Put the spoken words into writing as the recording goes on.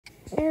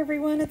Hey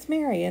everyone, it's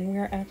Mary, and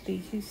we're at the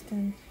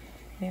Houston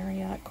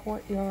Marriott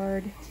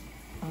Courtyard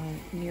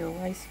near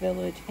Rice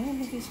Village and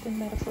the Houston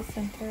Medical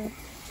Center.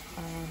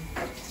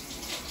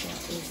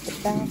 That is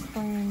the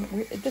bathroom.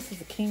 This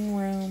is a king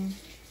room.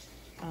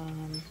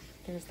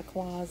 There's the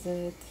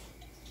closet,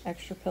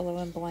 extra pillow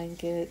and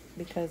blanket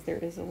because there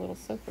is a little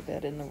sofa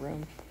bed in the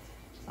room.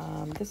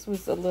 This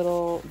was a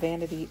little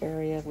vanity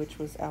area which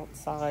was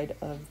outside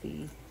of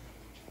the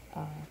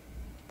uh,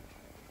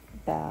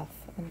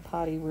 bath and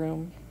potty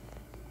room.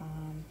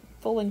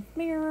 Full length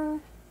mirror.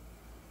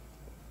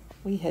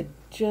 We had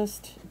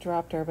just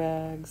dropped our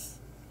bags.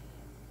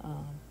 You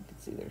can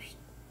see there's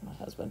my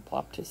husband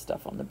plopped his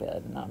stuff on the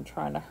bed, and I'm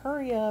trying to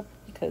hurry up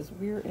because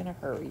we're in a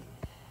hurry.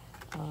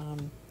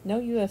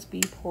 No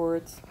USB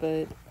ports,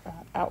 but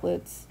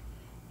outlets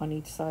on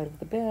each side of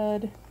the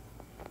bed.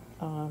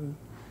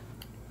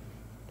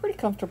 Pretty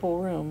comfortable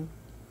room.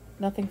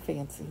 Nothing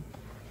fancy.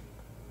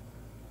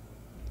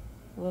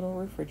 Little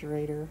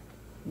refrigerator.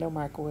 No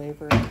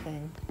microwave or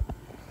anything.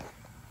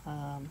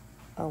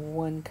 A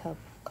 1-cup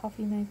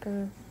coffee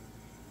maker,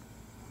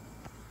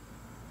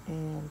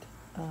 and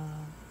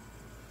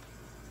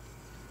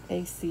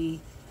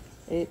AC.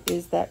 It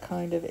is that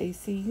kind of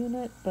AC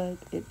unit, but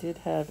it did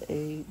have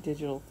a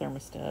digital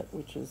thermostat,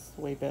 which is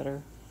way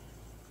better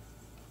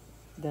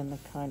than the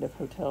kind of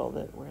hotel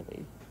where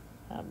they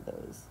have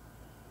those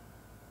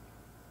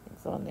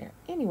things on there.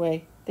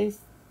 Anyway,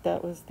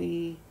 that was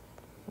the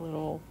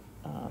little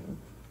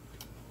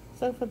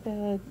sofa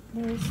bed.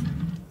 There's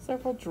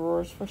several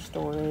drawers for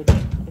storage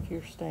if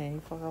you're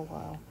staying for a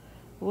while.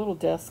 A little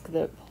desk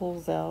that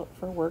pulls out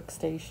for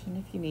workstation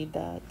if you need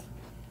that.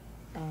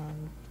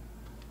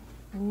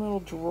 A little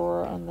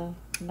drawer on the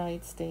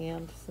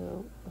nightstand,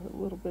 so a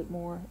little bit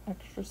more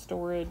extra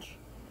storage.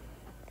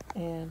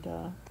 And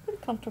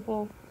pretty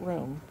comfortable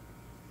room.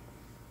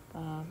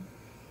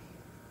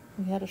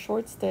 We had a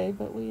short stay,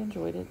 but we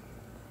enjoyed it.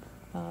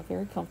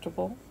 Very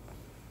comfortable.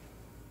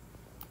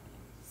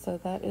 So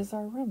that is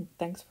our room.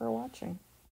 Thanks for watching.